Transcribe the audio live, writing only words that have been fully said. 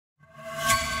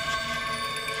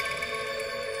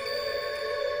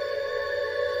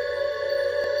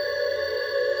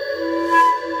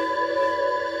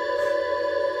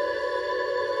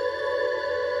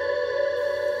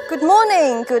Good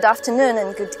morning, good afternoon,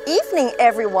 and good evening,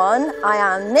 everyone. I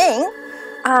am Ning,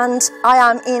 and I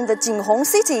am in the Jinhong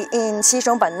city in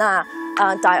Xishuangbanna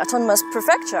Dai Autonomous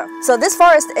Prefecture. So this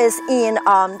forest is in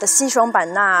the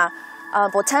Xishuangbanna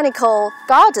Botanical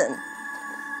Garden.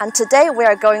 And today we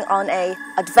are going on an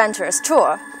adventurous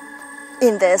tour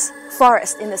in this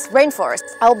forest, in this rainforest.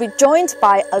 I'll be joined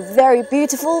by a very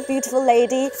beautiful, beautiful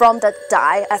lady from the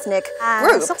Dai ethnic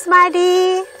group.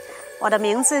 Xishuangbanna 我的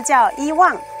名字叫伊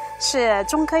旺，是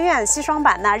中科院西双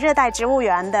版纳热带植物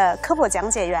园的科普讲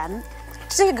解员。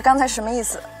这个刚才是什么意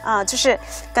思？就是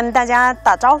跟大家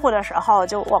打招呼的时候，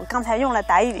就我刚才用了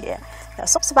傣语，叫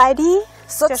Xishuangbanna，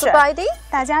 就是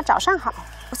大家早上好。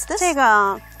这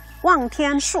个望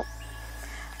天树，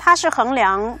它是衡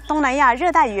量东南亚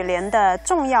热带雨林的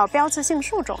重要标志性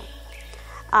树种。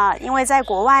因为在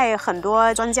国外很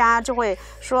多专家就会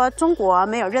说中国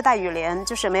没有热带雨林，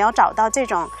就是没有找到这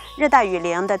种热带雨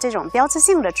林的这种标志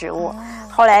性的植物。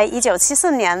后来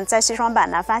1974年在西双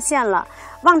版纳发现了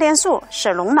望天树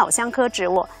是龙脑香科植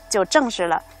物，就证实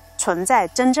了存在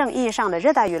真正意义上的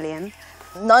热带雨林。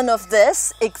None of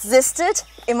this existed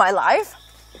in my life.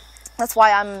 That's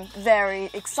why I'm very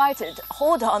excited.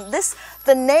 Hold on,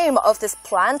 the name of this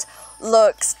plant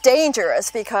looks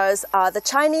dangerous because the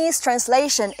Chinese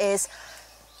translation is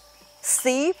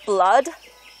 "see blood,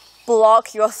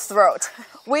 block your throat,"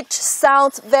 which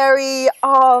sounds very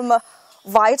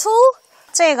vital.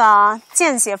 这个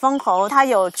见血封喉，它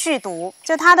有剧毒，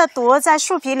就它的毒在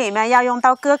树皮里面要用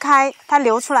刀割开，它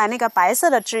流出来那个白色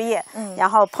的汁液，然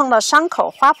后碰到伤口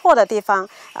划破的地方，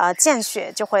见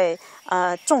血就会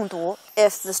中毒。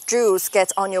If the juice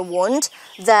gets on your wound,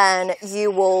 then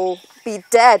you will be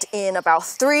dead in about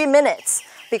 3 minutes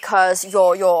because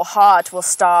your heart will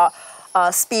start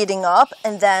speeding up,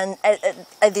 and then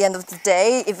at the end of the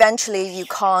day, eventually you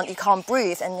can't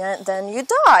breathe, and then you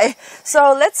die.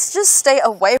 So let's just stay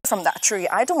away from that tree.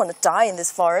 I don't want to die in this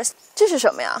forest. 这是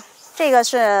什么呀？这个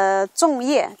是粽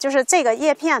叶，就是这个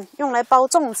叶片用来包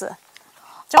粽子，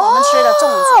就我们吃的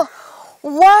粽子。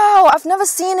Wow, I've never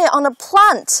seen it on a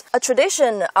plant. A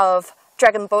tradition of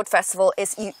Dragon Boat Festival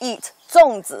is you eat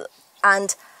粽子, and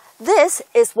this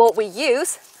is what we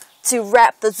use to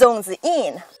wrap the 粽子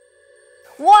in.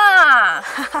 Wow!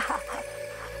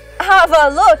 Have a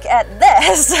look at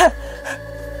this.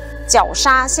 绞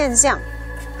杀现象，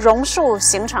榕树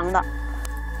形成的，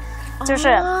就是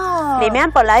里面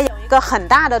本来有一个很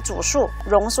大的主树，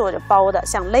榕树就包的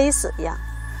像勒死一样。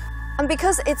And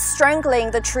because it's strangling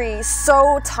the tree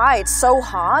so tight, so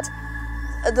hard,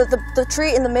 the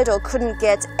tree in the middle couldn't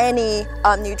get any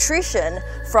nutrition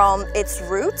from its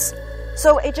roots,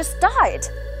 so it just died.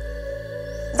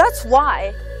 That's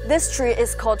why this tree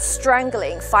is called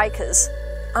strangling ficus.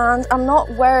 And I'm not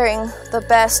wearing the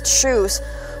best shoes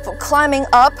for climbing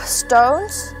up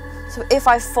stones, so if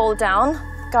I fall down,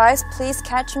 guys, please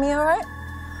catch me, alright?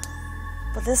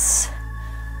 But this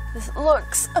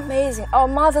looks amazing. Oh,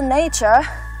 Mother Nature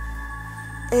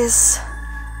is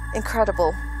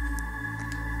incredible.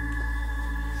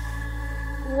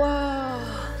 Wow.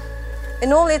 It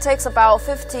normally takes about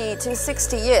 50 to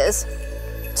 60 years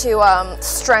to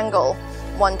strangle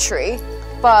one tree,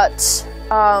 but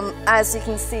as you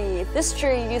can see, this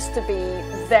tree used to be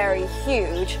very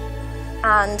huge,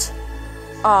 and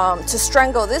to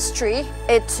strangle this tree,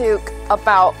 it took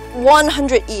about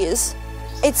 100 years.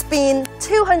 It's been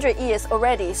 200 years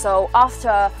already, so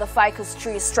after the ficus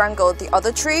tree strangled the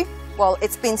other tree, well,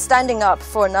 it's been standing up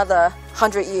for another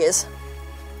 100 years.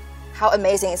 How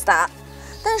amazing is that?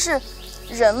 但是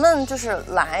人们就是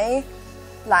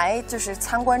来就是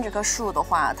参观这棵树的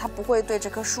话，它不会对这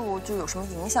棵树就有什么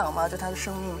影响吗？对它的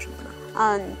生命什么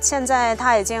的？现在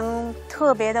它已经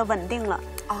特别的稳定了，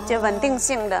就稳定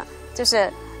性的，就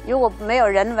是如果没有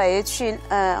人为去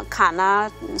砍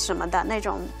啊什么的那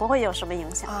种，不会有什么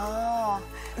影响。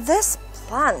This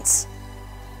plant,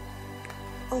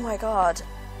 oh my god,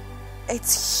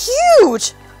 it's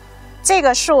huge. 这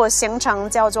个树形成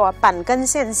叫做板根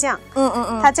现象。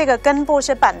它这个根部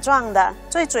是板状的，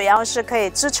最主要是可以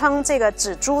支撑这个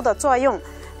指珠的作用。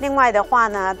另外的话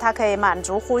呢，它可以满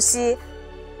足呼吸。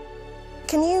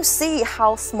Can you see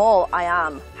how small I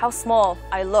am? How small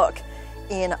I look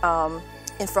in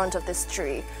front of this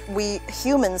tree? We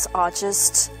humans are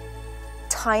just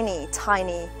tiny,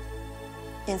 tiny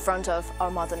in front of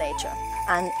our Mother Nature.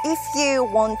 And if you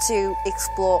want to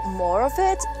explore more of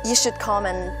it, you should come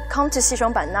to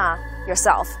Xishuangbanna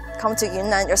yourself. Come to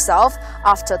Yunnan yourself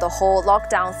after the whole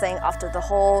lockdown thing, after the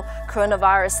whole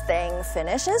coronavirus thing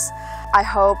finishes. I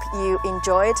hope you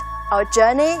enjoyed our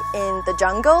journey in the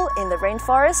jungle, in the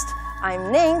rainforest.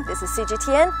 I'm Ning, this is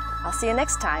CGTN. I'll see you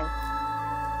next time.